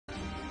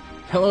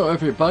Hello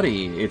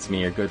everybody, it's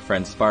me, your good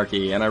friend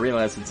Sparky, and I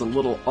realize it's a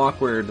little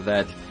awkward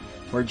that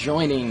we're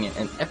joining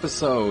an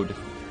episode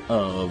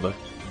of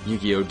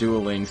Yu-Gi-Oh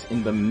Duel Links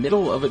in the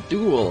middle of a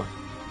duel,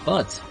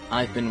 but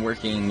I've been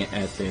working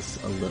at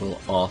this a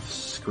little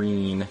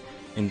off-screen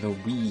in the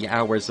wee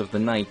hours of the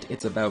night.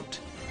 It's about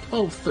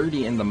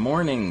 12:30 in the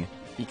morning,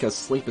 because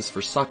sleep is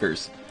for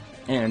suckers,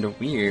 and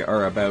we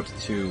are about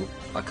to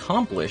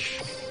accomplish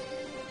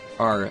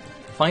our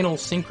final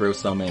synchro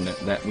summon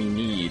that we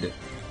need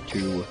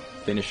to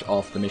finish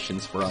off the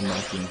missions for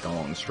unlocking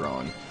Gong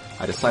Strong.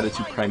 I decided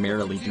to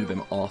primarily do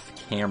them off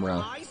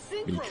camera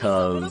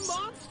because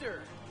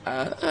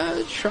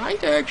trying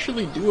to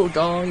actually duel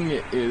Gong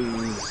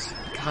is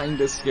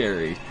kinda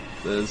scary.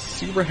 The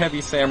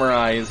Superheavy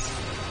Samurais,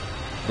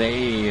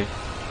 they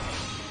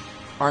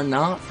are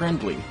not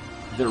friendly.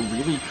 They're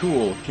really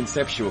cool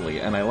conceptually,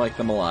 and I like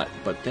them a lot,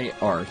 but they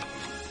are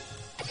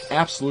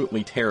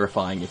absolutely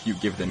terrifying if you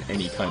give them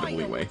any kind of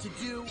leeway.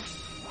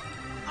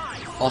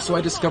 Also,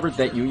 I discovered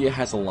that Yuya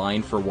has a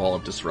line for Wall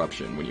of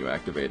Disruption when you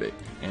activate it,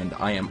 and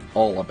I am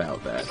all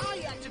about that.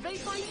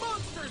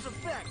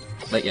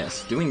 But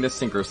yes, doing this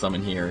Synchro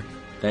Summon here,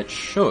 that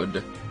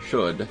should,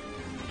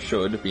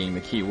 being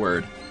the key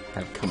word,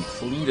 have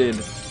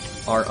completed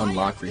our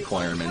unlock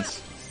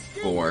requirements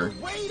for...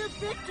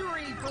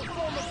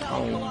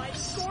 Oh,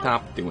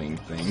 stop doing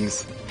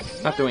things.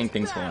 Stop doing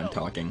things while I'm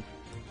talking.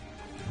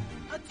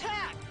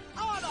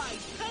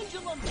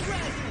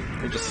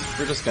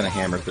 We're just gonna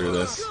hammer through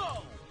this.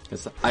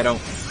 Because I don't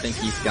think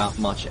he's got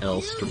much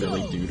else to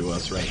really do to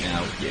us right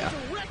now. Yeah.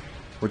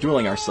 We're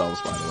dueling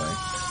ourselves, by the way.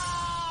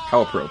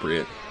 How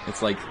appropriate.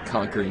 It's like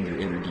conquering your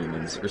inner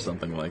demons, or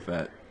something like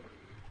that.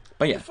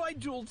 But yeah.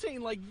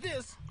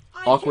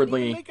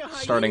 Awkwardly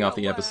starting off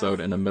the episode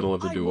in the middle of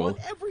the duel,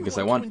 because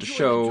I wanted to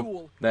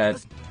show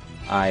that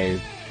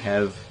I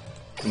have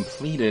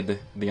completed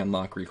the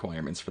unlock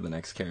requirements for the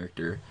next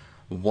character.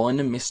 One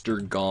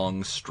Mr.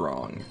 Gong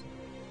Strong.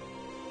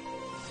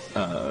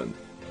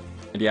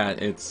 Yeah,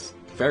 it's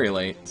very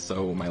late,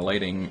 so my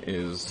lighting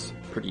is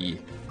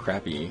pretty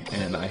crappy,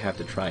 and I have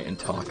to try and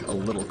talk a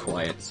little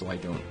quiet so I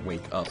don't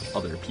wake up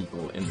other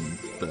people in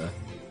the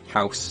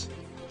house.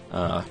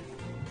 Our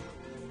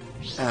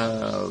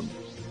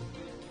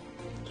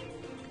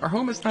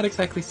home is not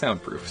exactly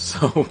soundproof,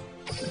 so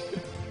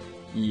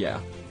yeah.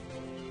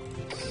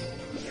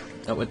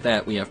 But with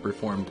that, we have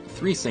performed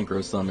 3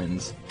 synchro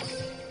summons,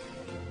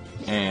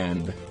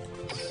 and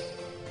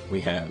we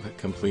have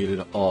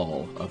completed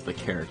all of the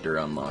character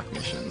unlock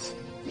missions,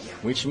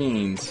 which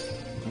means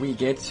we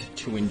get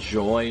to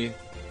enjoy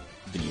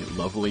the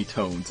lovely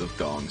tones of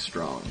Gong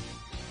Strong.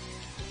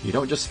 You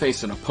don't just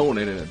face an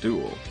opponent in a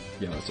duel,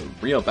 it's a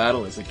real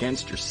battle is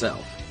against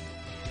yourself.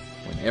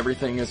 When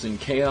everything is in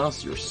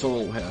chaos, your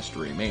soul has to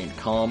remain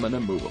calm and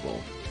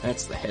immovable.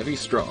 That's the Heavy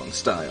Strong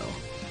style.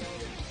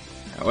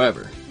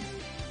 However,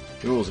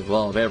 duels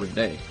evolve every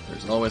day.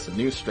 There's always a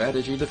new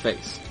strategy to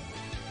face.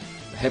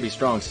 Heavy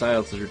Strong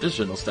style is the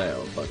traditional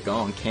style, but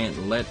Gong can't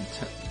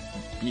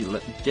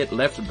get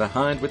left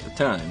behind with the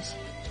times.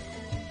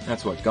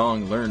 That's what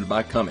Gong learned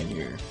by coming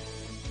here.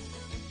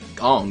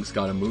 Gong's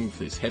gotta move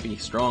his Heavy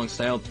Strong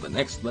style to the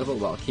next level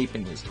while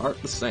keeping his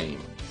heart the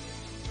same.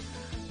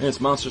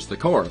 This monsters the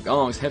core of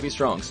Gong's Heavy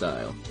Strong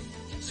style.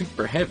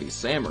 Superheavy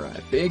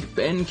Samurai Big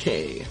Ben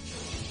K.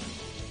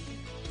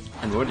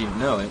 And what do you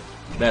know it,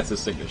 that's his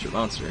signature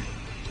monster,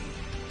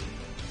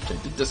 which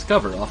I did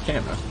discover off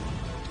camera.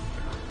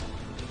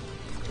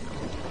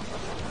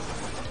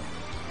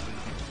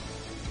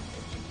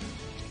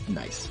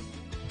 Nice.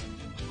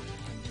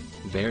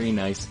 Very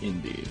nice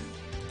indeed.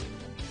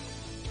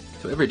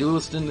 So every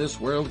duelist in this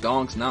world,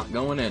 Gong's not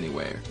going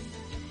anywhere.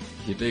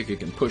 If you think you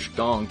can push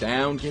Gong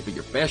down, give it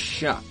your best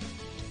shot.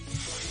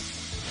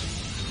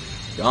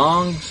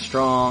 Gong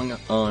Strong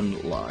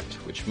unlocked,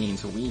 which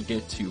means we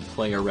get to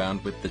play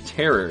around with the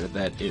terror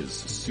that is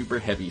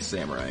Superheavy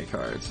Samurai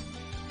cards.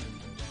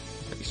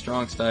 Heavy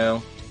Strong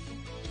style.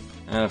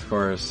 And of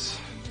course,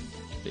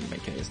 Big Ben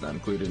K is not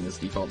included in this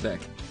default deck,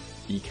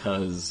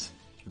 because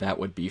that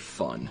would be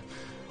fun.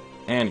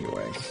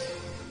 Anyway.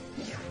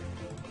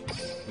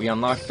 We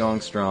unlocked Gong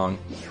Strong.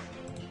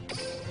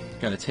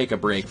 Gonna take a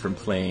break from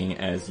playing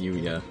as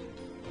Yuya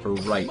for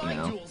right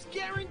now,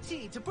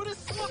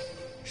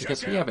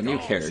 because we have a new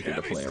character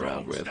to play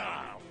around with.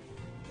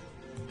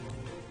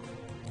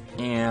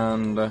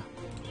 And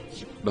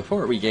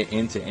before we get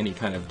into any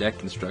kind of deck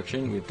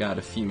construction, we've got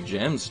a few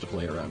gems to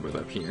play around with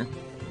up here.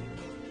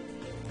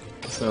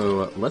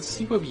 So let's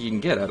see what we can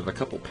get out of a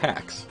couple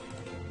packs.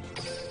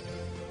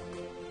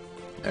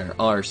 There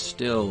are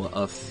still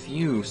a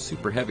few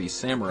Superheavy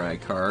Samurai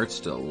cards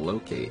to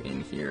locate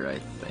in here, I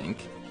think.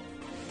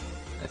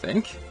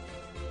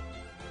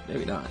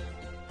 Maybe not.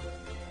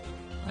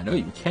 I know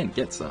you can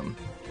get some.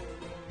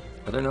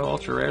 Are there no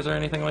ultra rares or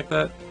anything like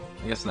that?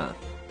 I guess not.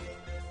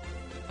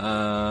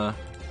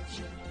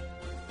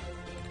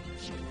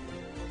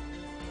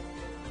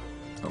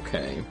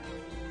 Okay.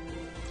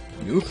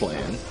 New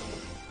plan.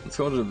 Let's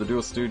go to the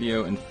Duel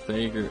Studio and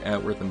figure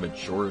out where the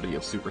majority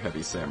of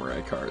Superheavy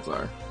Samurai cards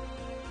are.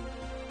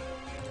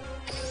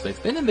 So it's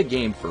been in the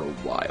game for a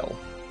while.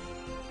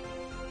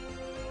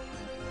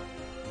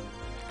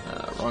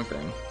 Wrong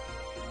thing.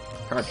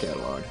 Card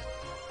catalog.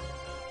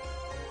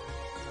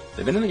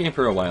 They've been in the game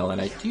for a while, and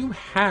I do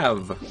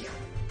have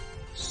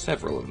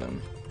several of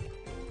them.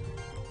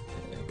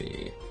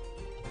 Heavy.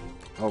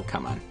 Oh,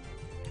 come on.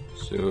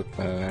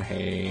 Super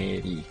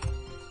heavy.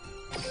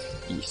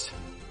 East.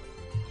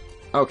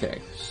 Okay,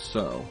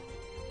 so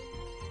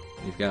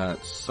we've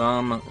got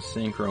some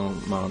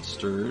synchro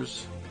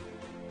monsters.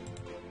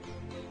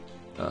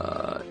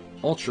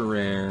 Ultra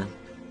rare.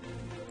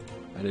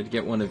 I did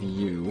get one of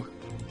you.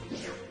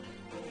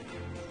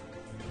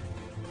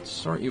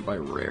 Sort you by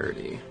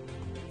rarity.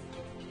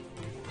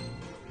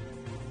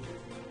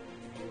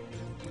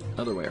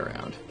 Other way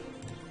around.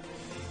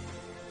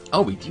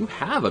 Oh, we do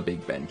have a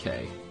Big Ben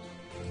K.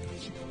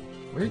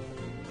 Where?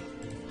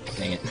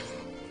 Dang it.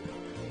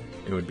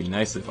 It would be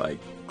nice if I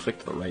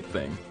clicked the right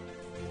thing.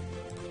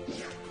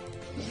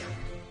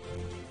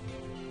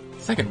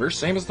 Second verse,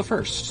 same as the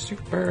first.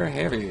 Super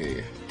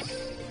heavy.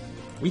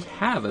 We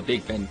have a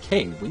Big Ben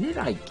K. When did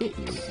I get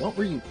you? What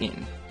were you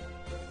in?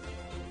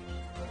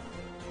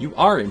 You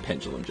are in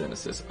Pendulum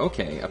Genesis.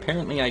 Okay,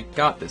 apparently I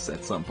got this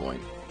at some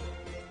point.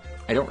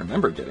 I don't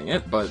remember getting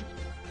it, but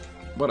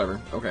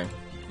whatever. Okay,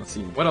 let's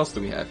see. What else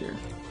do we have here?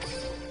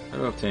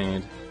 Photo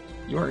obtained.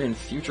 You are in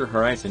Future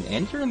Horizon,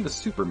 and you're in the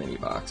Super Mini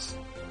Box.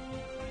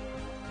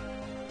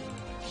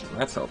 So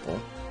that's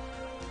helpful.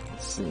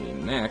 Let's see.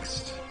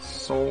 Next,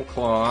 Soul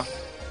Claw.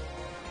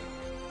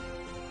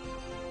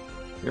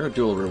 You're a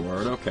dual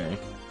reward. Okay.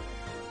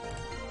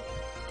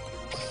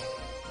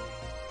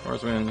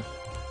 Horseman.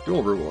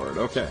 Dual reward,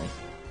 okay.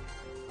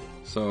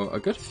 So,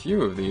 a good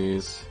few of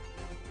these...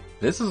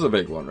 This is a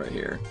big one right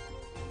here.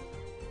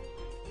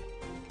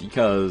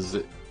 Because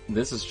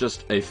this is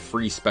just a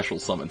free special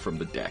summon from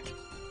the deck.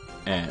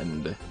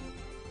 And...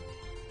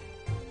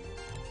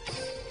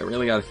 I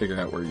really gotta figure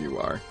out where you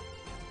are.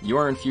 You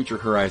are in Future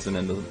Horizon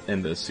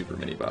in the Super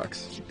Mini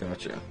Box.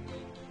 Gotcha.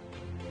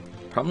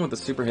 Problem with the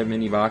Super Heavy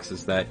Mini Box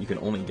is that you can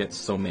only get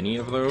so many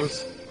of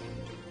those.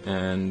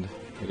 And,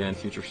 again,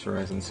 Future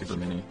Horizon Super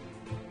Mini.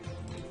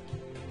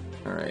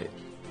 Alright.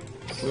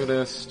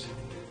 Flutist.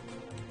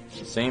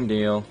 Same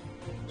deal.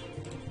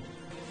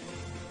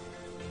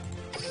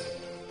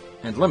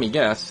 And let me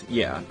guess,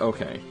 yeah,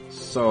 okay.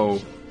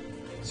 So,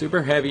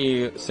 Super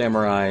Heavy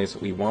Samurais,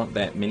 we want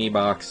that mini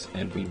box,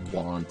 and we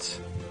want,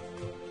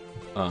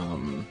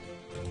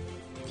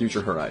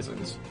 Future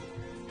Horizons.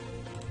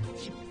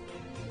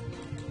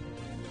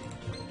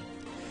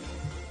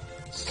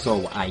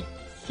 So, I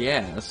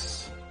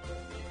guess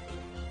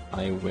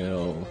I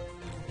will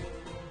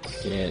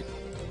get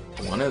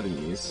one of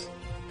these.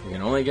 We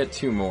can only get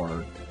 2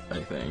 more, I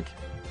think.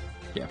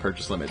 Yeah,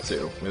 purchase limit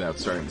 2, without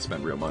starting to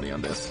spend real money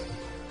on this.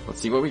 Let's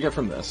see what we get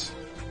from this.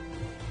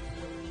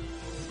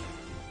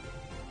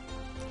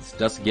 This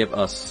does give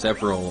us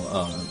several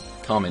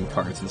common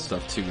cards and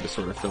stuff, too, to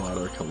sort of fill out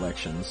our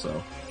collection,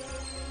 so...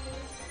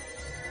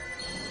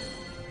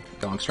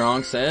 Gong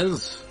Strong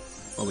says...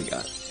 What we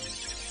got?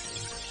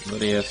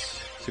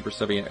 Lydius, Super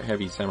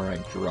Heavy Samurai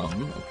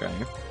Drum, okay.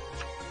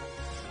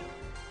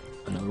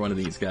 Another one of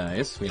these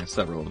guys. We have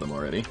several of them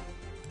already.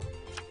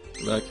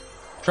 Look,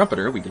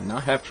 Trumpeter. We did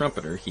not have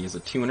Trumpeter. He is a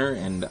tuner,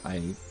 and I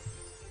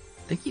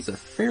think he's a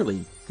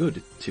fairly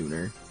good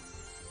tuner,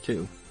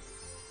 too.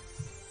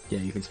 Yeah,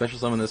 you can special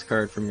summon this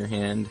card from your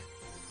hand.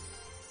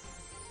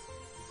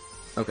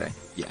 Okay,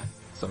 yeah.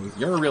 So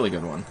you're a really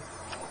good one.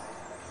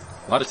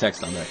 A lot of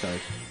text on that card.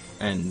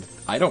 And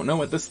I don't know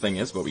what this thing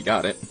is, but we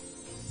got it.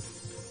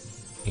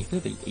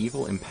 Aether the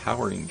Evil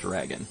Empowering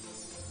Dragon.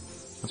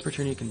 Once per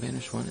turn, you can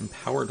banish one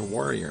empowered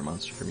warrior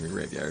monster from your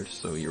graveyard,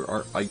 so you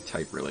are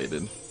archetype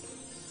related.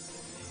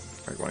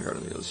 Target one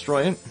card to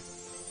destroy it.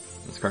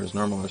 This card is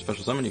normal or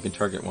special summon. You can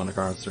target one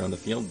card around the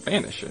field,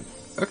 banish it.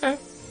 Okay.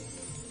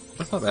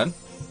 That's not bad.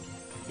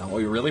 Not what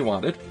we really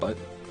wanted, but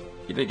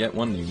you did get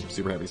one new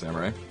Super Heavy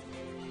Samurai.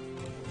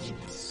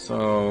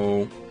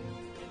 So...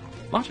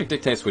 Logic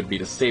dictates would be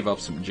to save up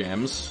some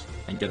gems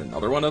and get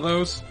another one of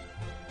those.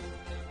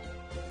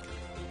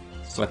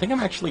 So I think I'm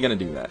actually going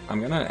to do that. I'm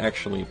going to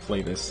actually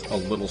play this a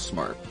little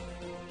smart.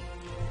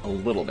 A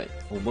little bit.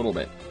 A little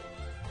bit.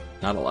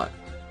 Not a lot.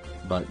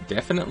 But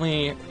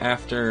definitely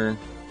after...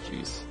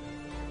 Jeez.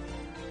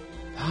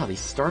 Ah, these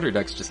starter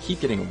decks just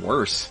keep getting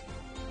worse.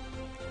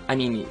 I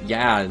mean,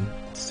 yeah,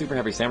 Super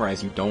Heavy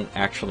Samurais, you don't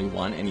actually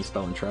want any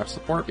spell and trap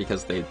support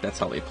because that's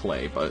how they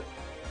play, but...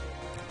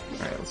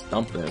 Alright, let's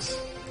dump this.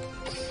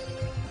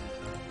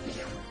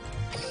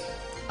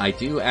 I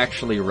do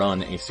actually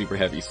run a Super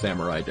Heavy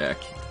Samurai deck.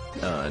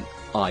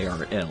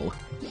 IRL.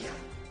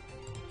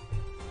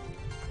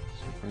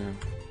 Super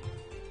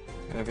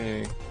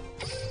Heavy.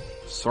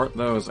 Sort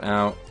those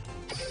out.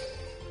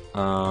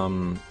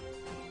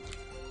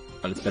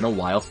 But it's been a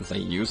while since I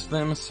used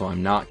them, so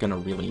I'm not gonna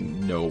really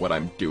know what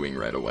I'm doing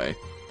right away.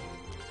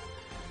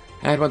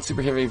 Add one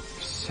Super Heavy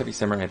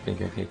Samurai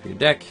figure for your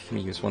deck. Can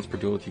be used once per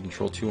duel if you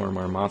control 2 or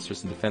more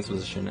monsters in defense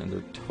position and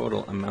their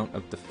total amount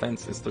of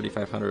defense is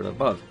 3,500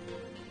 above.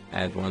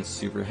 Add one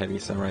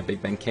Superheavy Samurai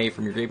Big Ben K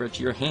from your graveyard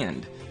to your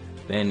hand.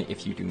 Then,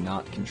 if you do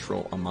not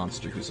control a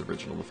monster whose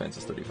original defense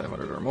is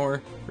 3,500 or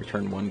more,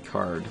 return one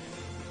card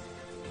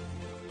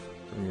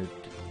from your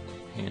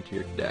hand to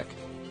your deck.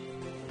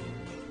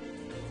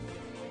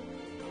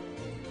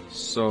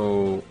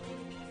 So,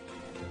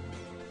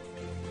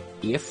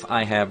 if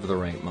I have the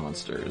right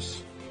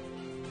monsters,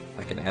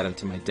 I can add them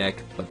to my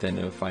deck, but then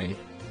if I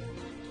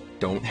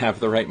don't have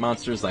the right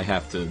monsters, I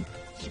have to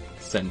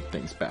send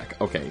things back.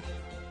 Okay,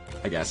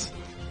 I guess.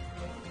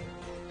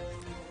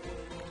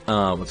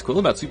 What's cool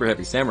about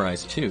Superheavy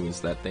Samurais, too, is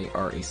that they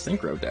are a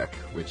synchro deck,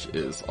 which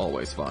is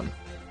always fun.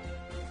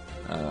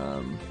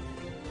 I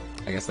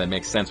guess that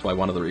makes sense why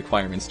one of the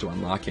requirements to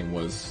unlock him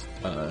was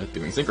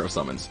doing synchro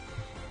summons.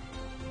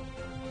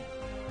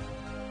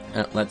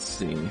 Let's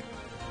see.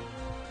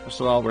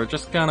 First of all, we're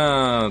just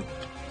gonna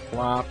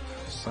plop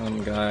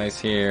some guys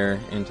here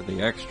into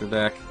the extra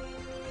deck.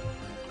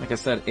 Like I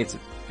said, it's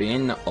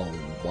been a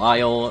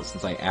while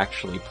since I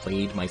actually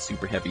played my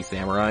Superheavy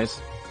Samurais.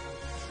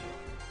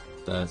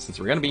 Since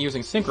we're going to be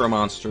using Synchro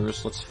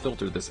Monsters, let's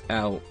filter this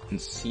out and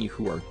see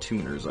who our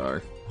tuners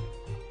are.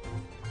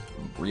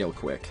 Real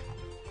quick.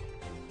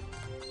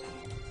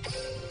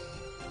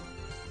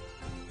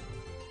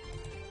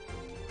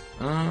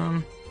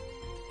 Yeah,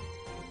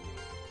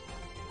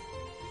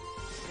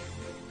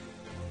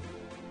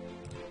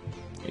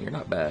 you're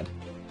not bad.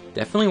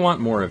 Definitely want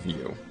more of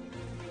you.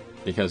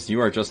 Because you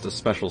are just a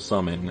special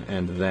summon,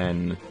 and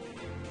then...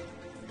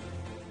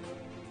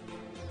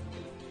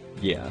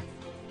 yeah.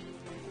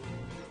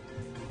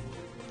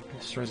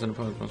 Destroys an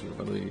opponent's monster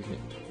ability.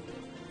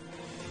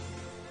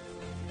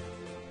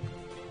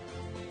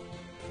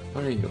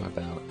 What are you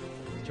about?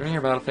 During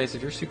your battle phase,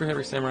 if your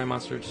Superheavy Samurai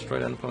monster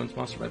destroyed an opponent's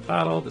monster by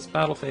battle, this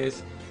battle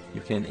phase,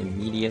 you can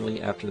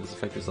immediately, after this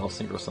effect, resolve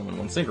Synchro Summon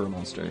one Synchro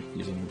monster,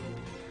 using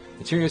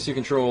materials you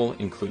control,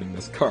 including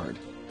this card.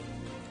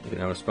 You can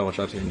add a spell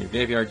shot to your new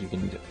graveyard, you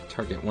can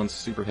target one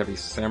Superheavy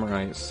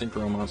Samurai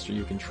Synchro monster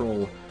you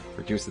control,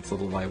 reduce its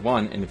level by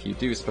 1, and if you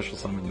do, special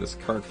summon this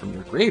card from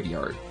your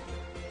graveyard.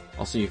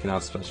 Also, you can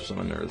out special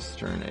summon this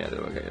turn. Yeah,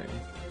 okay.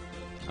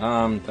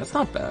 That's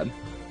not bad,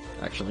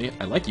 actually.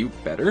 I like you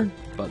better,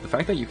 but the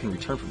fact that you can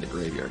return from the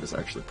graveyard is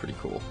actually pretty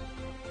cool.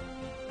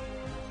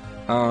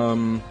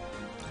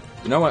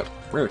 You know what?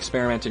 We're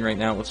experimenting right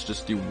now. Let's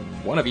just do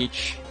one of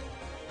each.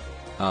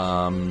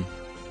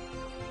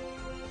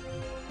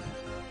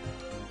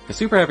 The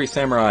Superheavy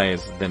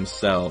Samurais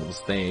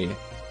themselves, they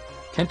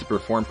tend to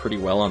perform pretty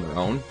well on their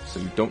own,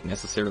 so you don't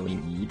necessarily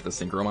need the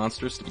Synchro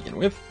Monsters to begin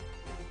with.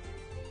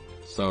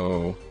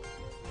 So,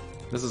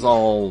 this is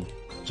all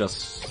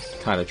just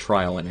kind of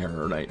trial and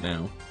error right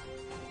now.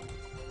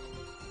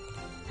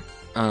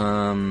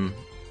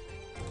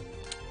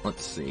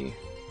 Let's see.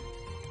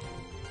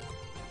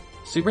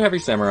 Superheavy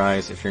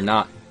Samurais, if you're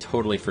not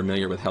totally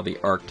familiar with how the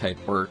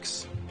archetype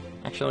works,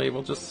 actually,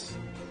 we'll just...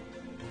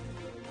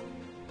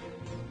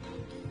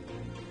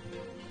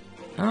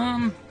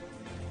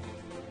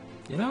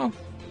 you know...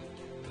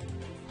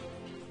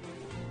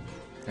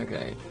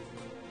 okay.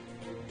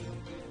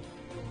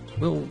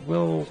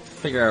 We'll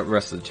figure out the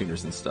rest of the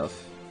tuners and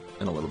stuff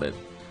in a little bit.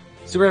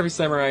 Superheavy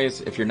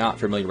Samurais, if you're not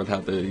familiar with how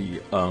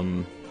the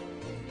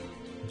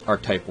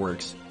archetype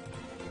works,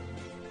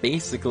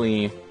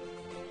 basically...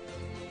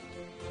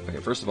 okay,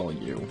 first of all,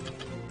 you.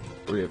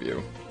 3 of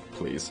you,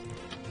 please.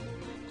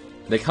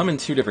 They come in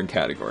 2 different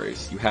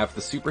categories. You have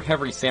the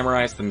Superheavy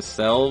Samurais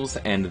themselves,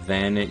 and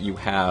then you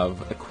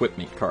have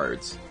equipment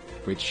cards,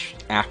 which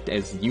act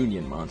as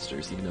union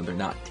monsters, even though they're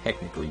not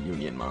technically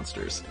union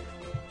monsters.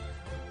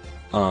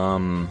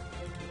 Yeah,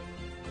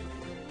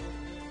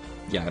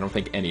 I don't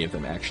think any of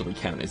them actually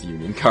count as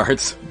union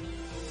cards.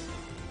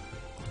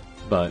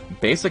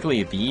 But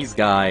basically, these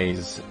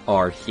guys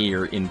are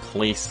here in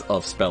place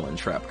of spell and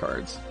trap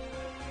cards.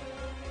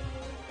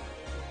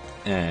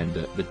 And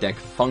the deck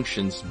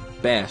functions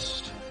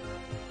best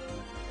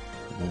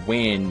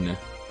when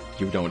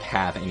you don't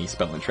have any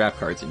spell and trap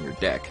cards in your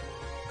deck.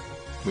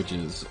 Which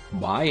is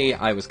why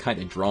I was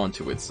kind of drawn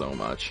to it so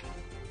much.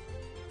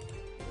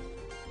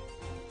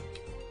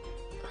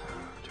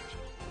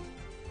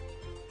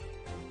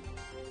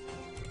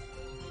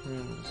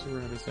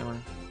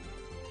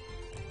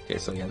 Okay,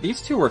 so yeah,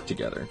 these 2 work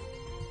together,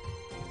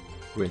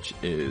 which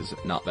is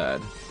not bad.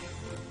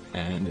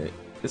 And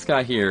this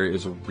guy here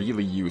is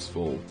really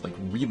useful, like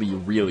really,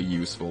 really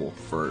useful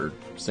for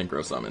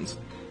synchro summons.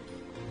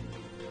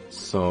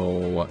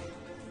 So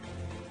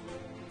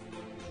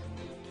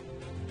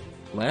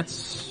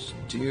let's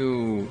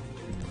do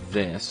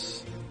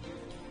this,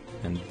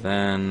 and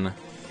then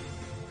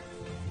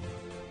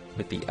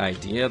with the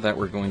idea that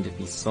we're going to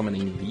be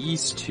summoning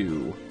these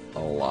 2 a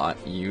lot,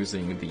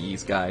 using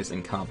these guys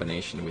in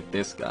combination with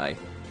this guy.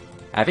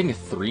 Having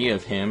 3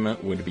 of him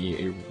would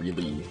be a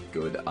really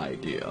good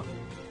idea,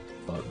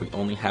 but we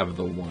only have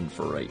the 1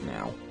 for right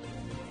now.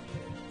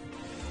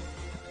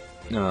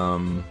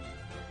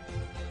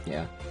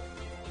 Yeah.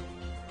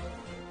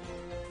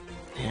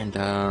 And,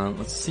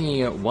 let's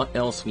see what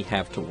else we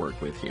have to work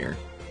with here.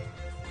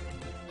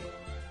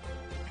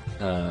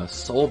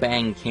 Soul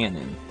Bang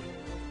Cannon.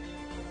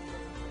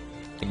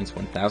 Gains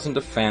 1000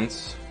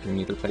 defense during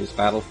either player's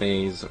battle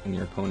phase when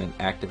your opponent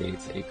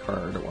activates a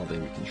card while they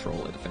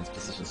control a defense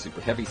position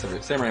Superheavy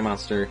Samurai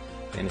monster.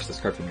 Banish this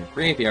card from your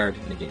graveyard,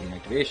 negate the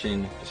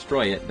activation,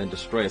 destroy it, then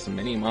destroy as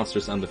many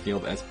monsters on the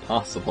field as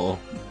possible.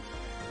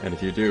 And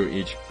if you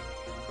do,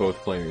 both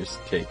players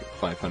take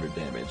 500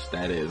 damage.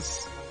 That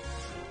is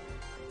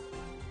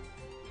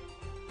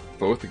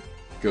both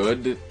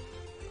good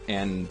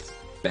and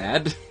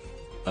bad.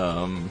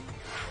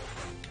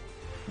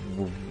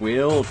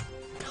 We'll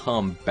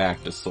come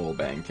back to Soul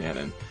Bang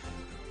Cannon.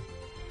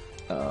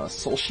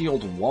 Soul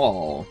Shield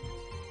Wall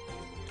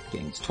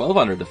gains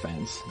 1200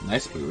 defense.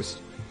 Nice boost.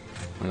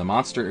 When the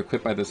monster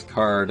equipped by this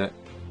card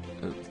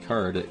is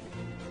targeted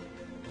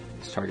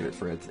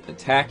for its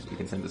attack, you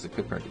can send this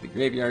equipped card to the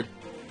graveyard.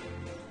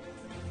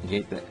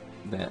 Negate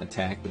that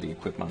attack with the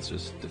equipped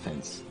monster's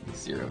defense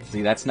 0.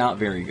 See, that's not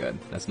very good.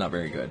 That's not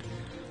very good.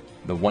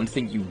 The one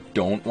thing you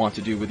don't want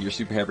to do with your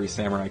Superheavy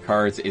Samurai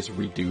cards is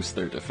reduce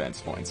their defense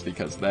points,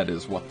 because that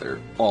is what they're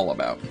all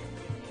about.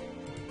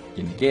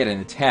 You negate an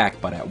attack,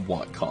 but at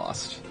what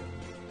cost?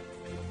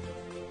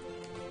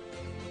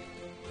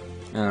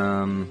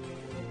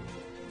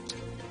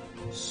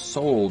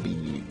 Soul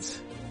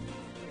Beads.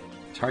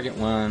 Target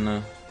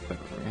one,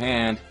 equip it from your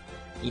hand.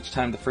 Each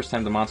time, the first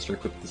time the monster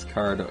equipped this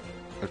card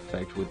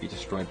effect would be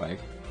destroyed by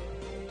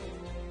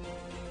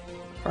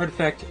card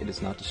effect. It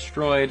is not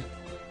destroyed.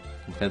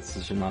 Defense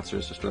position monster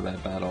is destroyed by a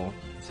battle.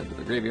 Sent to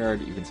the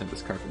graveyard. You can send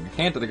this card from your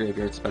hand to the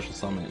graveyard. Special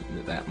summon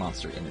that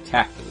monster in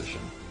attack position.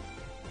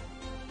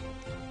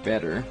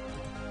 Better.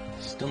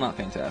 Still not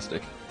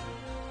fantastic.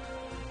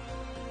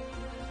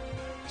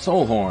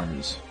 Soul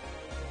Horns.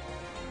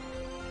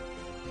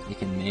 You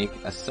can make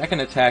a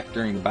second attack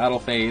during the battle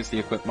phase. The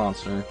equipped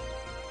monster.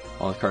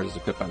 While the card is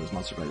equipped by this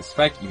monster by this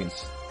effect, you can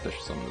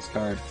special summon this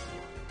card.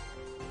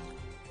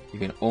 You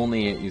can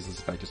only use this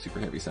effect to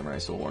Superheavy Samurai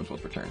Soul Horns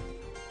once per turn.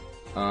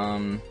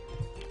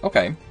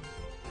 Okay.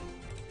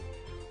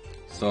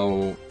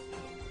 So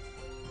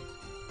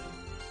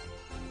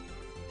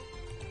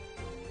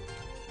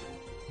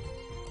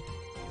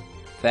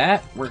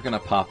that we're gonna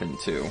pop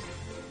into,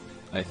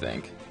 I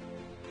think.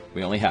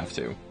 We only have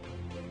to.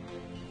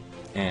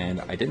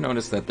 And I did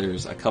notice that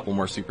there's a couple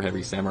more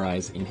Superheavy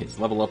Samurais in his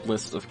level up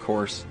list, of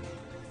course.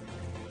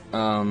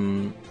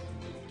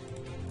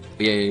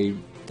 We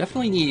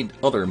definitely need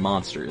other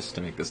monsters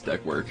to make this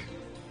deck work.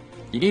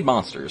 You need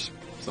monsters.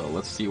 So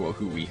let's see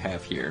who we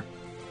have here.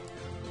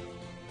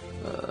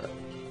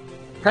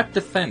 Prep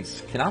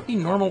Defense cannot be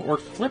normal or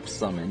flip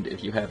summoned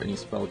if you have any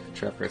spell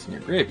trap cards in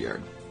your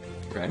graveyard.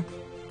 Okay.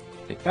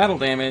 Take battle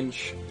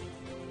damage.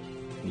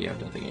 You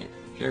have nothing in your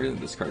graveyard.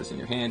 This card is in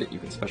your hand. You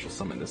can special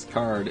summon this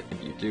card.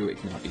 If you do, it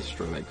cannot be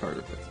destroyed by card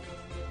effect.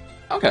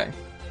 Okay.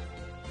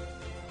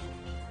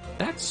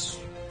 That's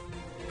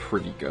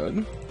pretty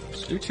good.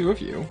 Just do 2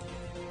 of you.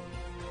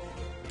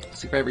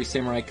 Superheavy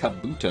Samurai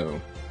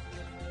Kabuto.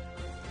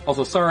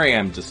 Also, sorry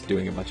I'm just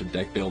doing a bunch of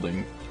deck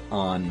building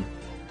on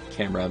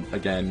camera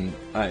again.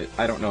 I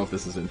don't know if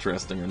this is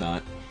interesting or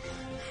not.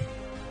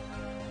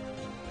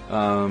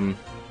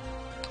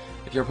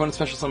 If your opponent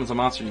special summons a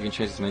monster, you can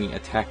change as many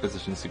attack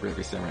positions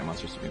Superheavy Samurai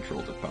monsters you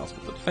control as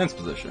possible to defense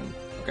position.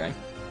 Okay.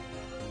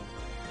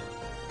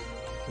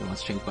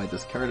 Unless changed by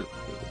this card,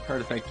 the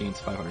card effect gains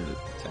 500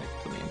 attack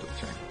till the end of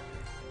the turn.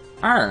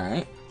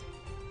 Alright.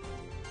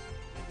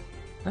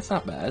 That's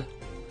not bad.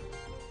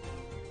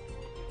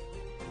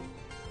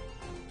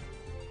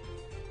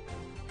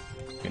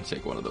 I'm gonna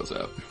take one of those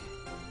out.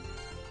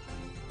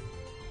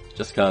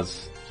 Just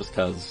cause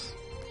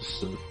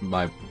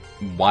my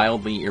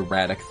wildly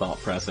erratic thought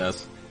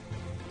process.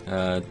 2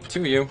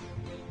 of you.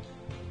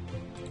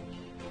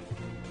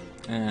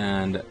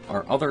 And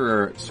our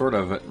other sort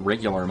of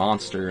regular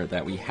monster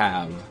that we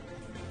have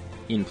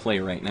in play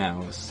right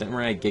now is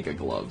Samurai Giga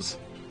Gloves.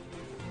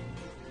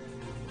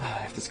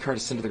 If this card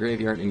is sent to the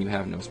graveyard and you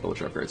have no spell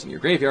trap cards in your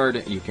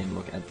graveyard, you can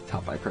look at the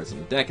top 5 cards in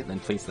the deck and then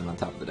place them on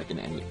top of the deck in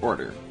any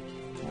order.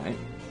 Alright.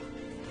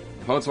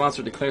 If opponent's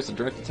monster declares a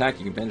direct attack,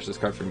 you can banish this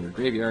card from your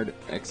graveyard,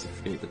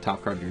 execute the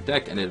top card of your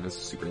deck, and if it's a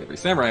Super Heavy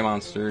Samurai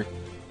monster,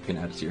 you can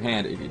add it to your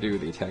hand. If you do,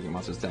 the attacking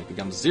monster's attack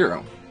becomes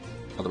 0.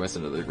 Otherwise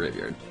sent to the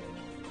graveyard.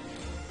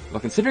 Well,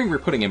 considering we're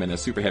putting him in a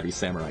Super Heavy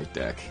Samurai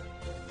deck,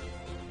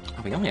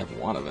 oh, we only have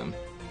 1 of him.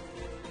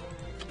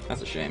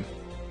 That's a shame.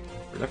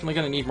 We're definitely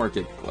going to need more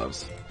Giga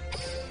Gloves.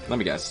 Let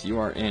me guess, you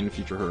are in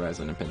Future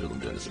Horizon and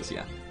Pendulum Genesis,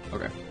 yeah.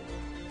 Okay.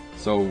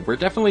 So we're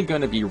definitely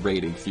going to be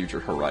raiding Future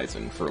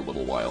Horizon for a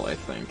little while, I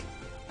think,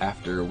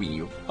 after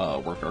we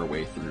work our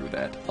way through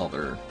that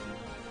other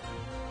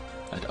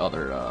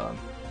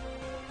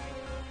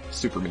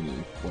Super Mini,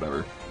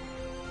 whatever.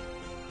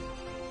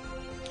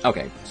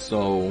 Okay,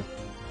 so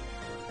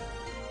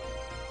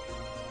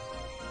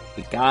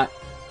we got...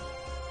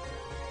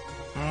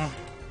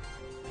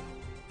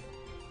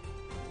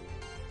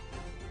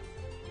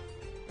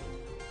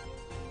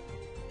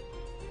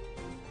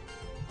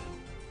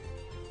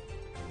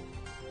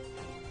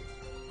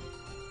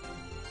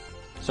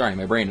 Sorry,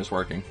 my brain is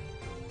working.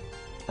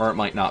 Or it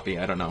might not be,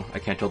 I don't know. I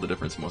can't tell the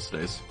difference most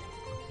days.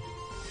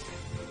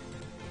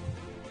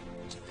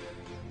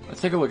 Let's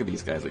take a look at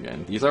these guys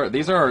again. These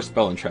are our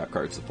spell and trap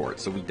card support,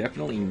 so we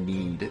definitely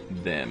need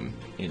them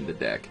in the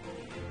deck.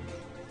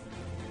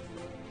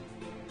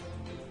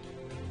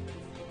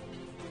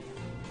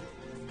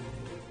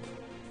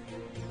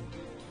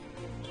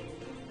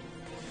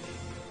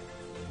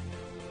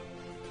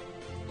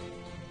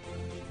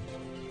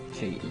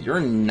 Okay, you're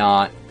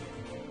not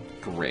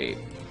great.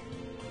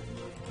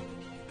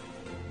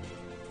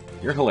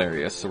 You're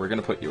hilarious, so we're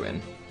gonna put you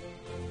in.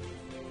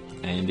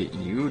 And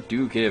you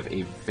do give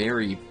a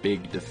very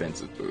big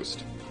defensive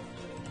boost.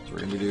 So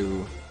we're gonna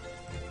do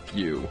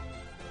you.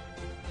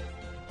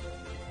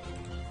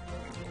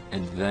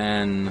 And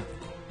then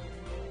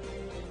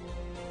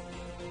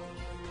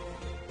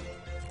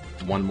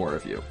one more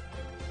of you.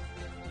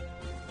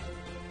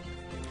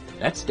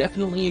 That's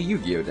definitely a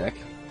Yu-Gi-Oh deck.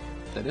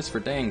 That is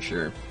for dang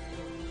sure.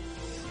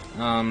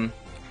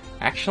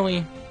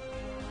 Actually,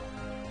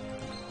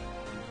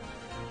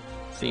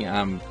 see,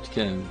 I'm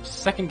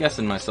second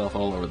guessing myself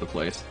all over the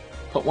place.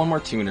 Put one more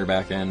tuner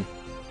back in.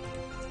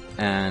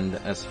 And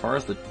as far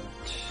as the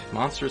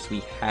monsters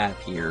we have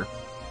here,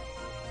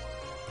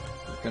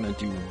 we're gonna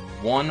do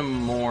one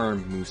more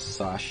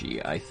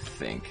Musashi, I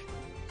think.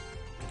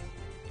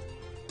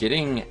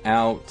 Getting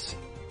out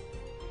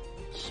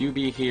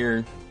QB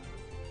here.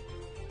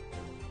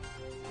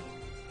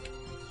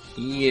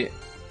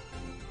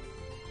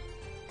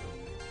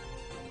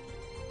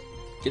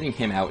 Getting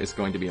him out is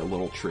going to be a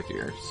little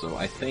trickier, so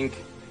I think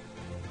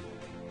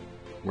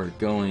we're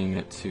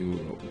going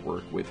to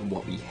work with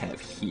what we have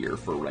here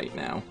for right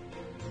now.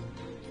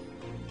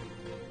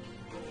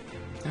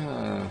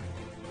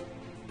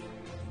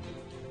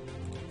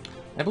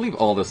 I believe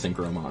all the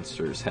Synchro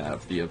monsters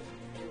have the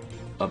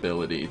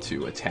ability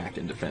to attack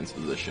in defense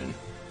position.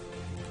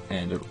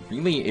 And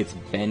really, it's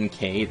Ben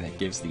K that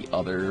gives the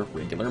other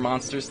regular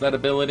monsters that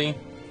ability.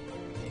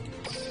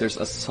 There's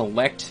a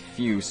select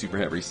few Super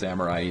Heavy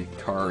Samurai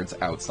cards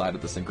outside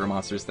of the Synchro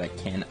monsters that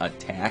can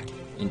attack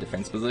in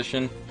defense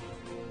position.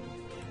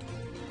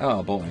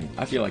 Oh boy,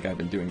 I feel like I've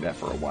been doing that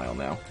for a while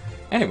now.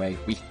 Anyway,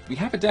 we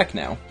have a deck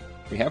now.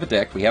 We have a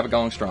deck, we have a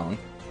Gong Strong.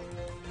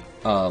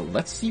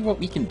 Let's see what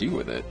we can do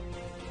with it.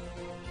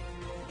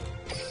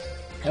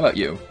 How about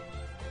you?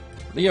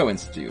 The Yo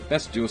Institute,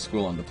 best dual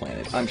school on the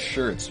planet. I'm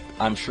sure it's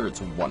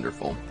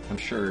wonderful. I'm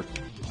sure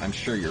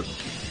your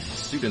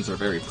students are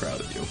very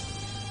proud of you.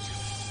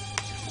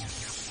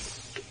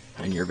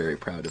 And you're very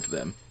proud of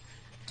them.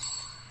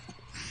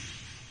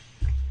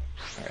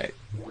 Alright.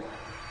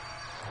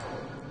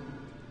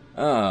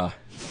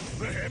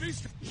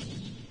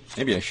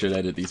 Maybe I should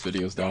edit these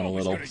videos down a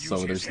little,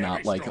 so there's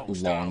not, like,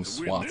 long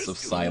swaths of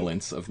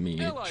silence of me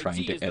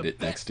trying to edit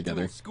decks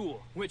together.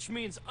 Which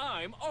means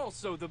I'm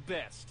also the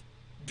best.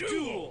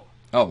 Duel!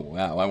 Oh,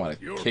 wow, I want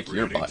to kick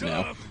your butt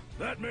now.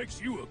 That makes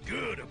you a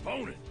good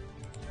opponent.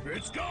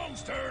 It's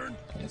Gong's turn.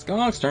 It's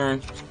Gong's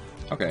turn.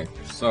 Okay,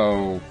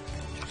 so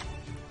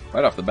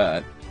right off the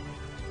bat,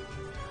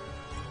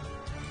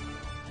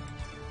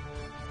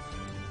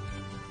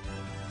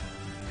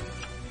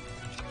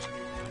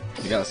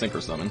 you got a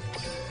Synchro Summon.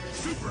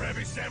 Super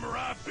Heavy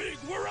Samurai Big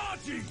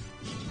Waraji.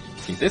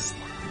 See, this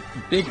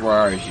Big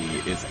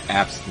Waraji is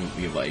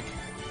absolutely like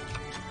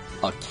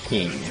a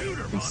king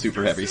in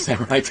Super Heavy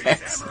Samurai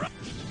decks.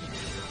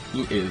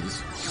 He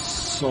is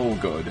so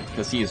good,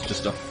 because he is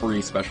just a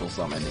free special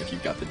summon if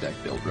you've got the deck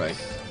built right.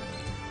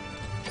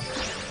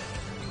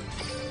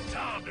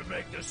 Time to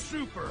make the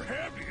super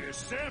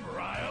heaviest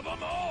samurai of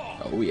them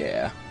all! Oh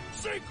yeah.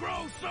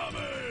 Synchro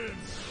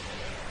Summons!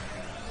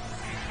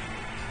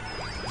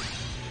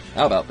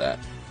 How about that?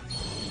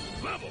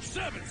 Level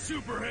 7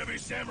 Super Heavy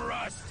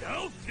Samurai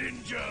Stealth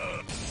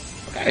Ninja!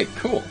 Okay,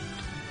 cool.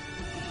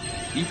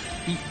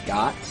 He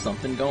got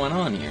something going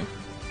on here.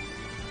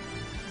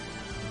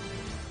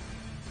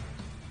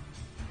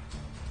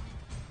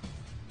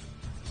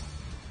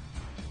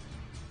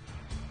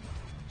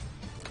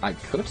 I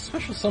could have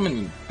special summoned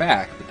you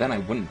back, but then I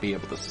wouldn't be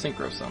able to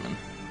Synchro Summon.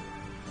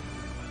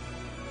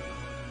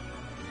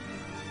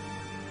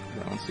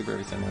 On Super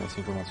Heavy Samurai,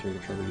 Synchro Monster, your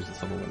controller uses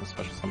summon when a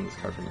special summon this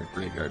card from your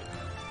graveyard.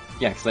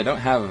 Yeah, because I don't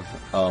have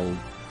a...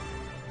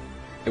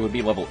 It would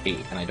be level 8,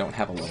 and I don't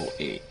have a level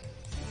 8.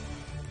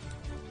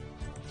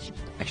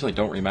 Actually,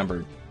 don't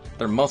remember.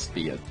 There must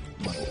be a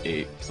level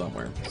 8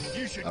 somewhere.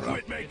 You should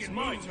quit making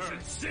moves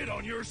and sit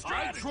on your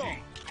strategy.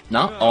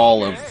 Not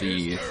all of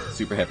the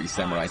Super Heavy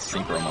Samurai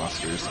Synchro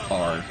monsters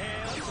are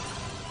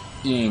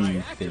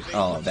in the...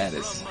 Oh, that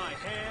is...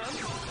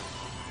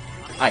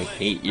 I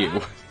hate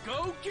you.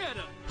 Go get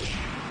him!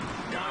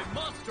 My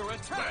monster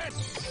attack!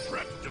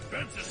 Prep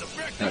Defense's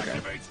effect Okay.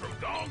 activates from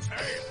Gong's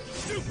hand.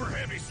 Super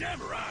Heavy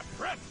Samurai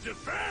Prep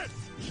Defense!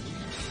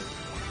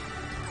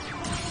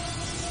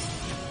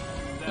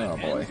 Oh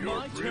boy.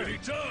 You're pretty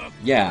tough.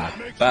 Yeah, That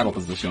makes battle you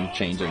position Gong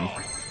changing.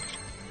 Strong.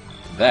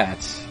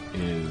 That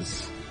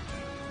is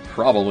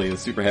probably the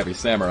Super Heavy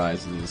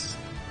Samurai's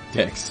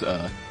deck's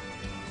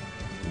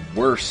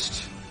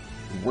worst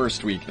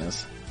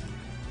weakness.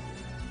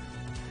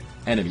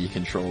 enemy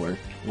controller.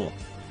 Cool.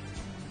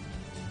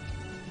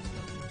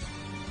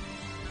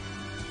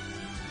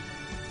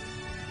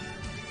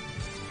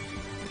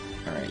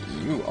 Alright,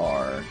 you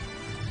are...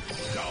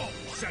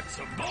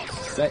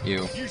 Set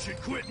you. You should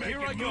quit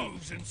making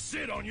moves and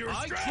sit on your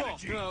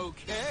strategy.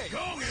 Okay.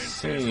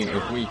 See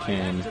if we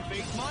can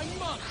Activate my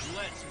monk.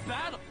 Let's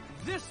battle.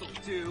 This'll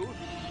do.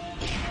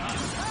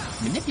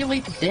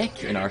 manipulate the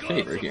deck in our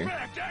favor here.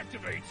 Effect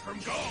activates from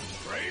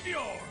Gong's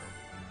graveyard.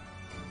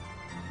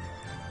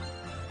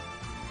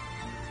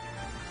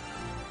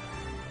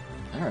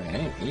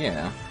 Alright,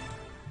 yeah.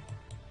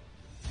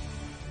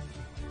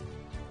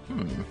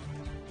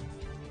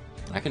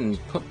 I can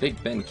put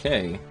Big Ben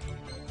K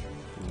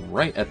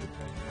right at the...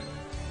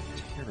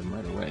 tear him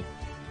right away.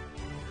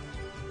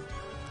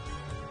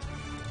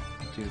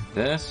 Do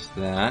this,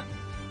 that.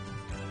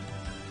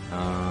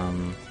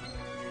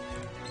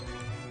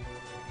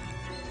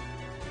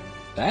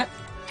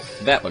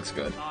 That looks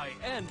good. I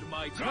end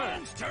my turn.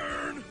 Gong's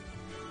turn.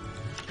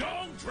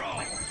 Gong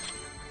Strong.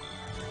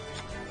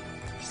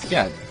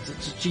 Yeah,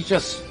 she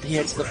just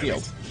hits the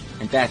field,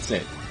 and that's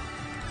it.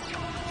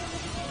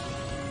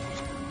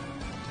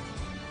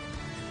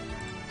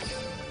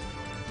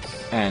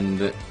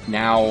 And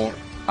now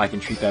I can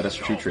treat that as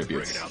true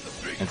tributes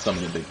and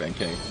summon a Big Ben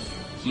K.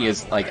 He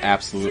is like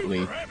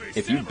absolutely,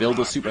 if you build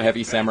a Super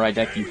Heavy Samurai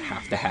deck, you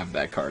have to have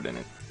that card in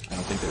it. I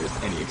don't think there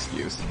is any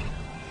excuse.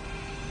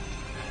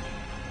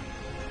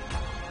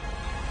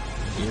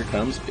 Here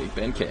comes Big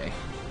Ben K.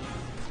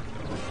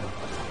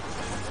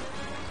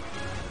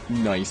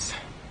 Nice.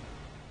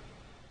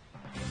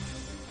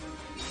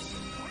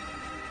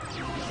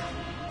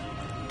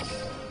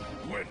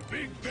 When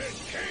Big Ben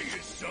K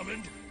is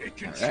summoned, it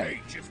can Alright.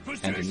 change its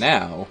position. And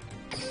now,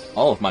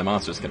 all of my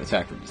monsters can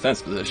attack from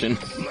defense position.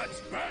 Let's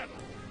battle.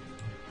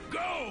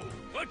 Go!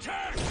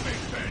 Attack,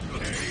 Big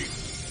Ben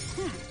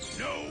K!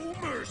 No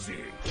mercy.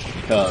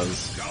 Because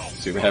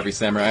Super Heavy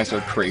Samurais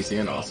are crazy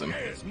and awesome.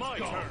 It's my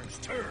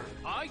turn.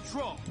 I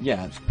draw.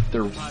 Yeah,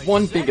 their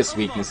one biggest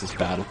weakness is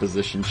battle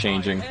position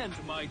changing, End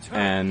my turn.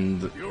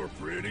 and You're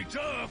pretty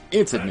tough.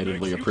 it's That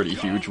admittedly a makes pretty you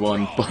huge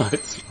Gong one, Strong.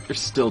 but they're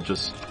still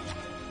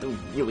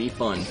really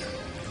fun.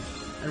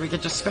 And we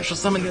get to special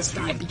summon this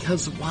guy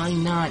because why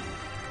not?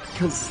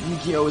 Because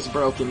Yu-Gi-Oh is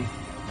broken,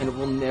 and it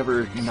will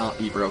never not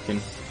be broken.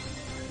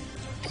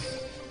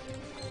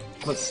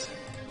 Let's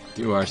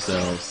do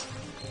ourselves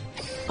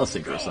a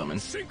synchro summon.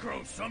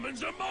 Synchro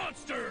summons a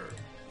monster.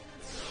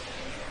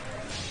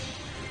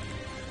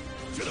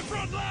 To the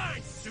front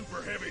line,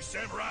 Super Heavy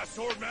Samurai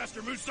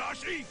Swordmaster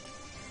Musashi.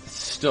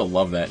 Still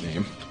love that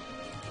name.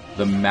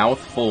 The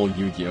mouthful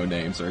Yu-Gi-Oh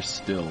names are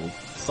still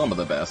some of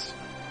the best.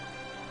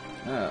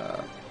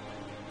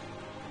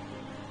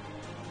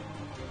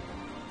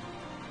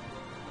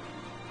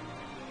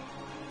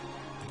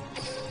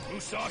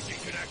 Musashi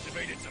can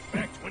activate its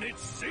effect when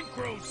it's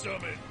synchro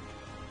summoned.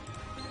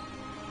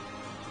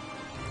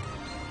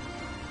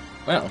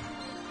 Well,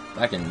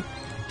 I can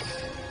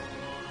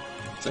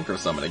synchro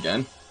summon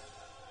again.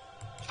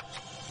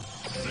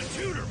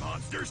 The tutor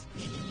monsters.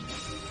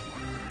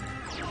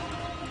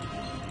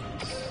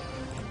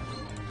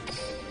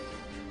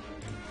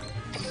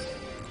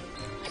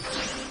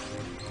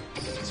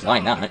 Why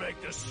not?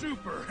 Make the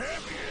super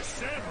heaviest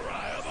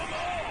samurai of them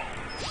all.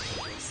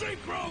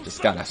 Synchro.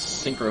 Just gotta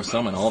synchro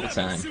summon all the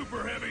time.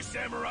 Super Heavy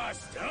Samurai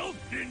Stealth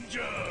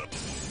Ninja.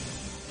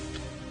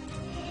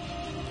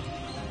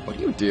 What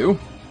do you do?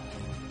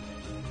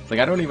 It's like,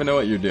 I don't even know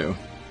what you do.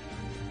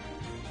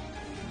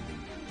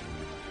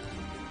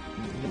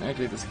 You can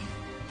activate this.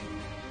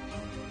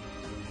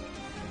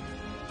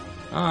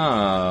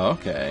 Ah,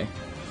 okay.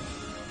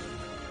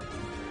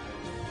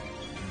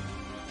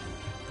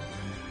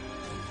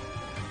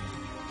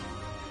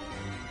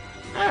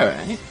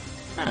 Alright.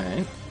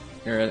 Alright.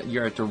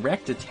 You're a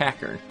direct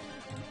attacker.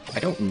 I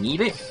don't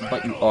need it,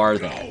 but you are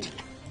that.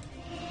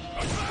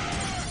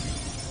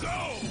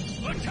 Go!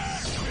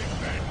 Attack, Big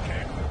Ben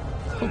K.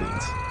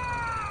 Please.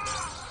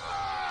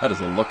 That is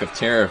a look of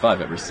terror if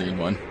I've ever seen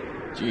one.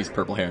 Jeez,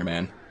 purple hair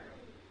man.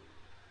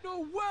 No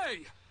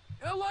way!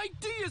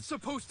 LID is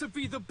supposed to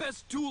be the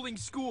best dueling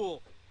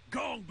school.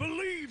 Gong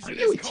believes Are in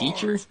you his a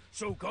teacher? cards,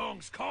 so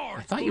Gong's cards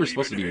I thought you were believe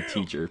supposed to in be a him.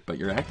 teacher, but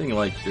you're acting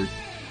like you're,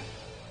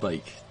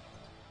 like,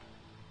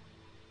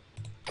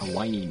 a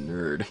whiny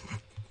nerd.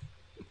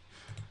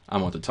 I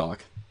want to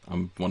talk.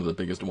 I'm one of the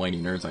biggest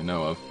whiny nerds I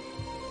know of.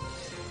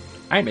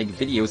 I make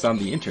videos on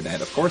the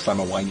internet. Of course I'm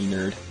a whiny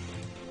nerd.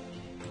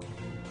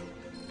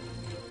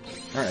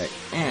 Alright,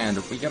 and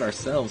we get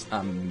ourselves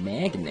a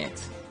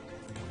magnet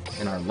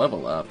in our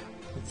level up.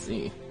 Let's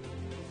see.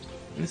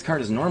 When this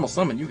card is normal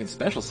summon, you can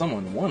special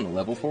summon one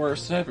level 4 or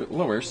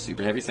lower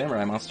Super Heavy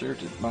Samurai monster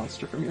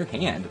from your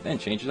hand, then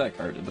change that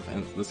card to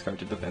this card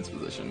to defense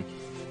position.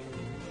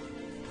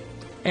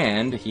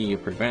 And he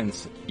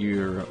prevents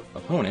your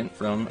opponent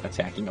from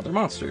attacking other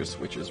monsters,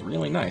 which is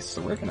really nice.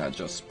 So we're gonna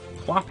just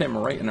plop him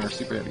right in our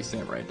Super Heavy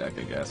Samurai deck,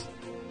 I guess.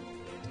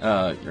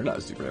 You're not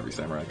a Super Heavy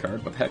Samurai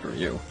card, but heck are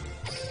you?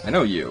 I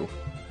know you.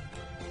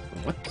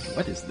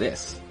 What is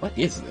this? What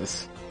is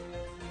this?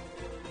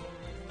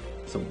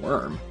 It's a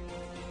worm.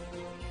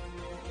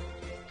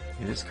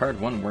 You discard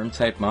one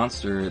worm-type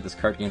monster. This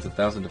card gains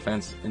 1,000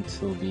 defense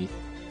until the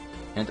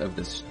end of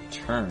this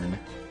turn.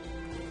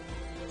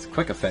 It's a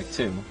quick effect,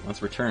 too.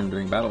 Once returned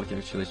during battle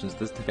calculations,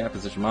 this attack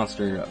position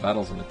monster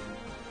battles an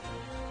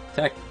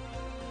attack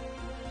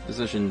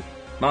position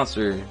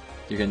monster.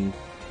 You can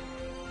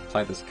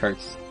apply this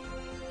card's...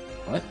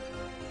 What?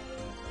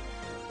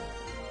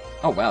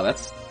 Oh wow,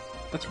 that's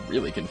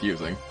really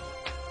confusing.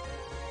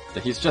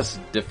 He's just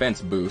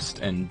defense boost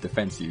and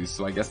defense use,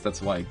 so I guess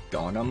that's why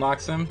Gong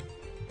unlocks him.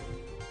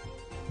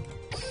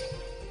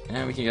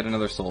 And we can get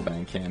another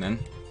Soulbang Cannon.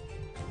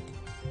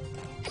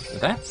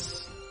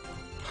 That's...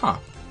 Huh.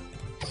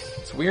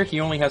 It's weird he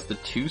only has the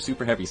 2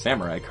 Superheavy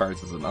Samurai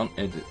cards as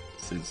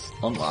his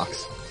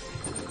unlocks.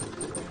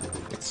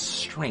 It's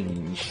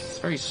strange. It's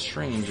very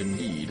strange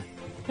indeed.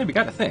 Hey, we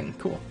got a thing.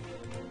 Cool.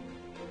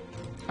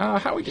 How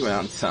are we doing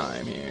on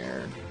time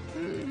here?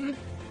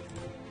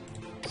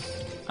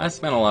 I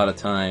spent a lot of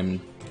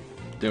time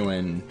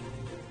doing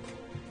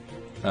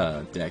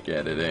deck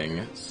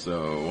editing,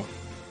 so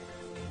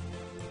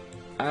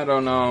I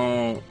don't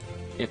know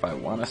if I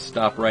want to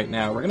stop right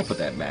now. We're going to put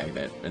that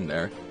magnet in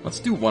there.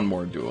 Let's do one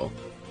more duel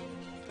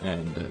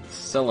and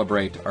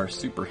celebrate our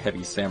super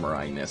heavy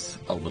samurai-ness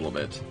a little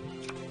bit.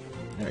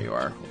 There you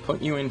are. We'll put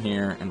you in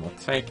here and we'll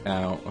take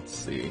out, let's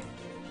see.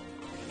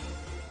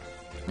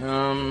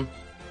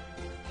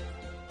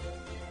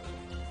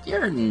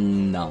 You're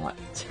not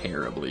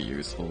terribly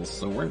useful,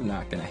 so we're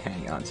not gonna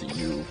hang on to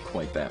you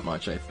quite that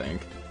much, I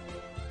think.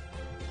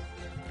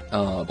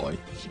 Oh boy.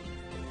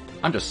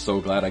 I'm just so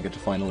glad I get to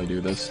finally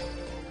do this.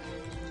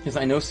 Because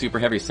I know Super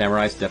Heavy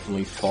Samurais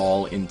definitely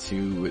fall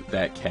into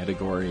that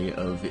category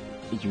of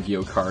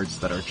Yu-Gi-Oh cards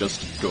that are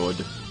just good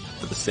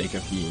for the sake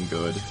of being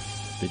good.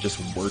 They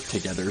just work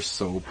together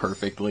so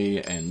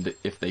perfectly, and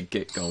if they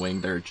get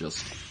going, they're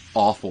just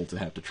awful to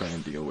have to try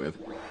and deal with.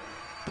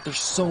 But they're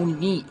so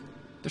neat.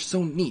 They're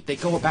so neat. They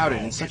go about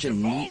it in such a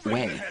neat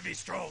way. Heavy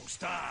Strong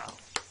style.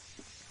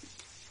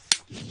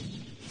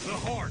 The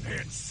heart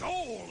and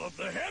soul of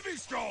the Heavy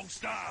Strong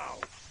style.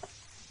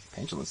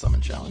 Pendulum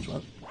Summon Challenge,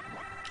 what?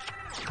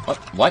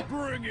 What?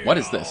 What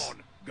is this?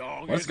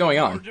 What's going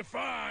on?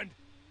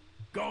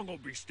 Gong will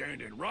be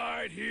standing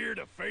right here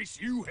to face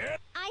you head.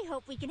 I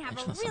hope we can have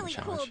a really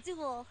cool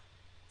duel.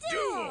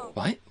 Duel!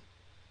 What?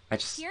 I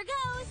just... Here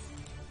goes!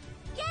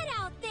 Get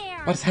out there!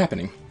 What is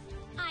happening?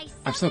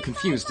 I'm so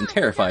confused and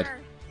terrified.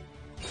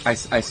 I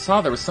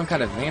saw there was some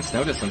kind of advance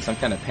notice on some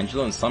kind of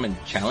Pendulum Summon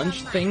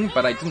Challenge thing,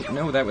 but I didn't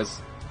know that was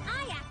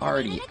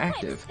already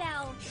active.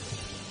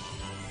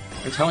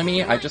 You're telling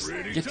me I just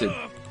get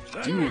to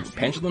do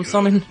Pendulum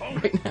Summon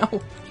right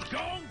now?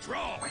 Gong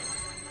Strong.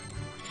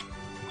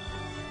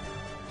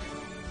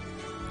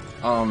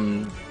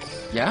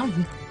 Yeah?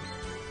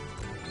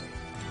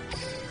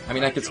 I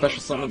mean, I could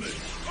special summon...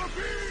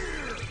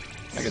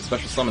 I could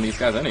special summon these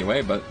guys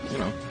anyway, but, you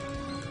know.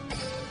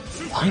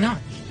 Why not?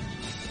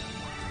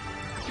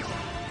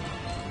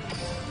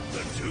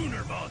 The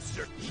tuner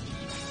monster.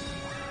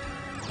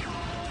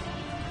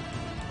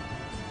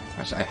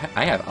 Gosh,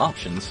 I have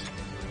options.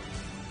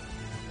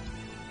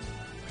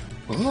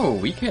 Oh,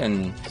 we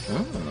can...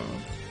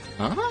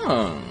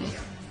 Oh,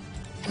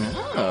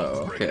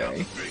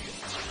 okay.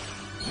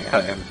 I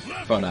gotta have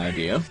a fun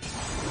idea.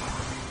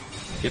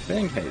 Get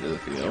Bang K to the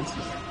field.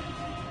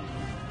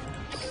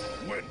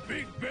 When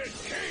Big Ben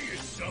K is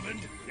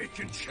summoned, it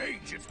can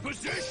change its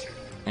position.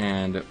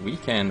 And we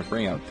can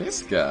bring out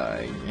this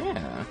guy,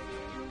 yeah.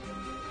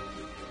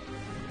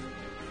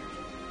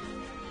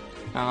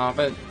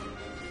 But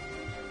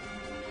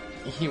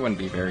he wouldn't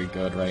be very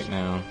good right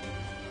now.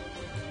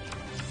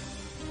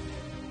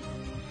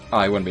 Oh,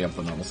 I wouldn't be able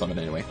to normal summon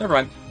anyway. Never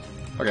mind.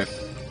 Okay.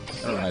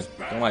 Never mind.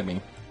 Don't mind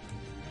me.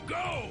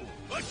 Go!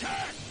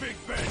 Attack, Big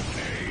Ben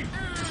K!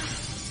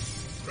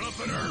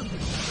 Trumpeter,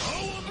 slow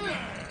him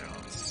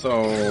down!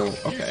 So,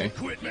 okay.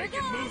 Quit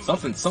making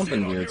moves.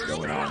 Something weird's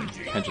going on.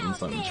 Pendulum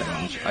Summon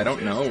Challenge. I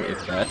don't know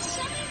if that's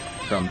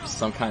from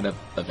some kind of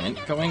event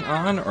going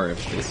on, or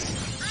if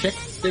this chick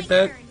did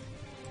that.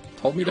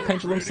 Told me to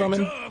Pendulum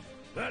Summon.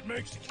 That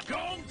makes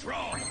Gong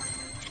Strong.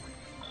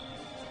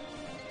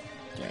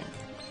 Okay.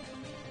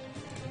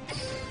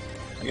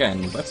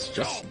 Again, let's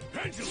just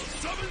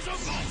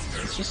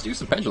do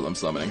some Pendulum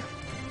Summoning.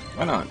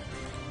 Why not?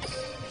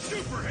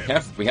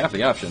 We have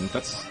the option.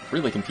 That's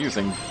really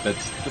confusing that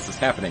this is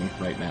happening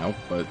right now,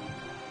 but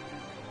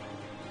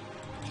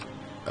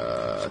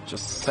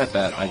just set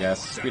that, I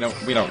guess. We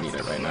don't need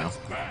it right now.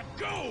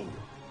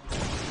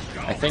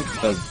 I think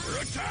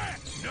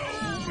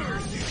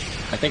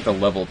the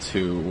level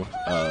 2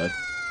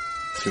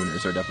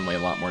 tuners are definitely a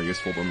lot more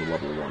useful than the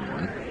level 1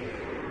 one.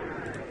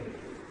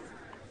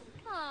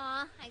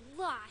 Aw, I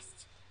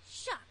lost.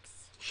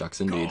 Shucks.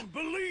 Shucks indeed. Gong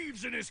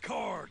believes in his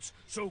cards,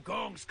 so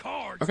Gong's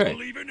cards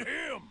believe in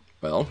him.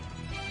 Well,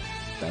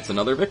 that's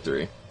another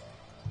victory.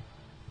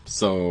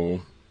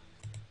 So,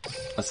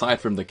 aside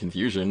from the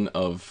confusion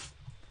of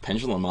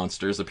pendulum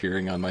monsters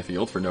appearing on my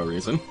field for no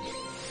reason,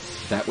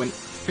 that went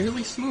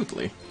fairly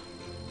smoothly,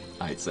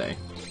 I'd say.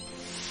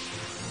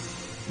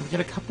 We get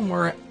a couple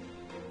more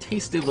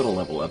tasty little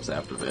level ups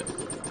after it.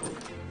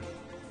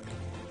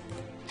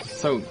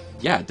 So,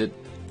 yeah, did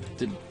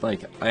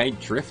like, I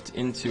drift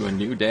into a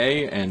new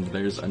day and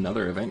there's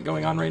another event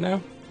going on right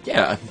now?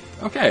 Yeah,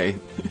 okay.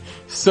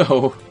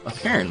 So,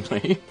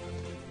 apparently...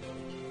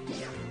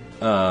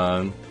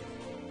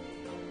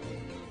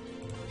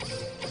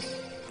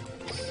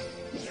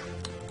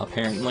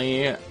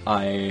 Apparently,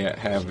 I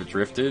have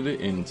drifted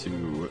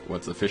into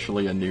what's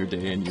officially a new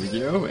day in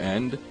Yu-Gi-Oh!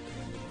 And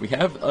we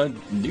have a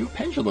new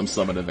Pendulum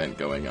Summon event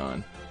going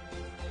on.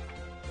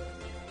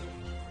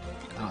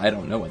 I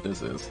don't know what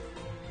this is.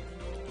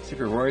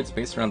 Secret rewards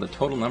based around the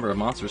total number of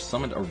monsters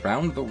summoned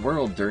around the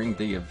world during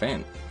the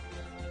event.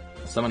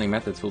 Summoning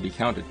methods will be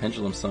counted: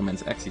 Pendulum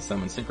Summons, Xe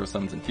Summons, Synchro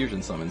Summons, and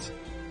Fusion Summons.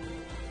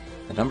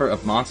 The number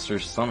of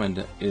monsters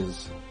summoned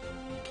is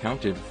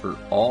counted for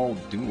all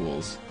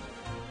duels.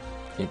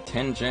 Get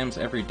 10 gems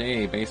every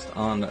day based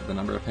on the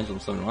number of Pendulum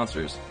Summoned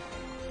monsters.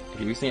 If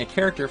you're using a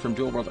character from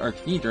Duel World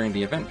ArcV during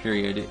the event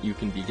period, you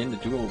can begin the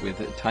duel with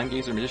Time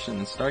Gazer Magician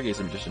and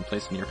Stargazer Magician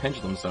placed near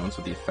Pendulum Zones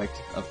with the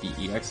effect of the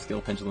EX skill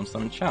Pendulum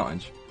Summon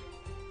Challenge.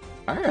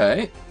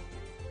 Alright.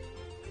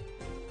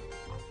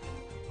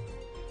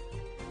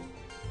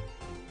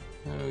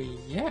 Oh,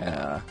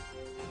 yeah.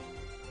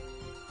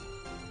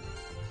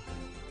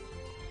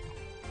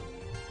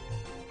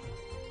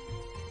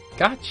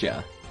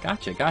 Gotcha.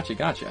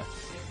 Gotcha.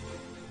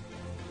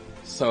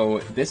 So,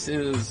 this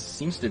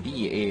seems to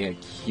be a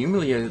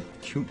cumulative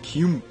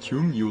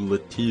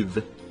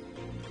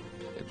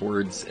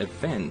words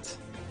event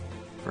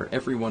where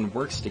everyone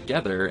works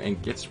together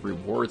and gets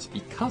rewards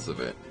because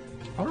of it.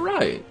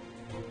 Alright.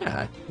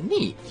 Yeah,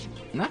 neat.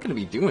 I'm not going to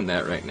be doing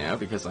that right now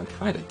because I'm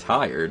kind of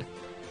tired.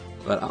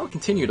 But I'll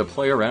continue to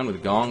play around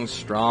with Gong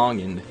Strong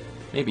and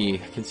maybe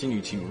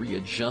continue to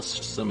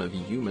readjust some of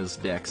Yuma's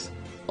decks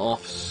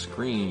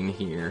off-screen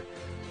here.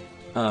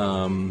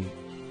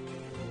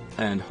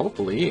 And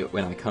hopefully,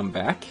 when I come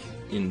back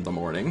in the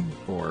morning,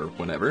 or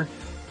whenever,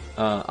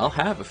 I'll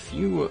have a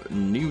few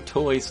new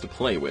toys to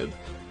play with.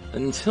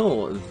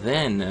 Until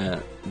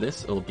then,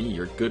 this will be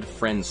your good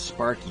friend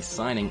Sparky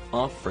signing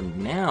off for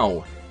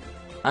now.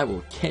 I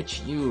will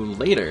catch you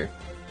later.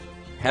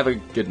 Have a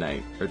good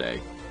night, or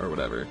day, or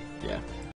whatever. Yeah.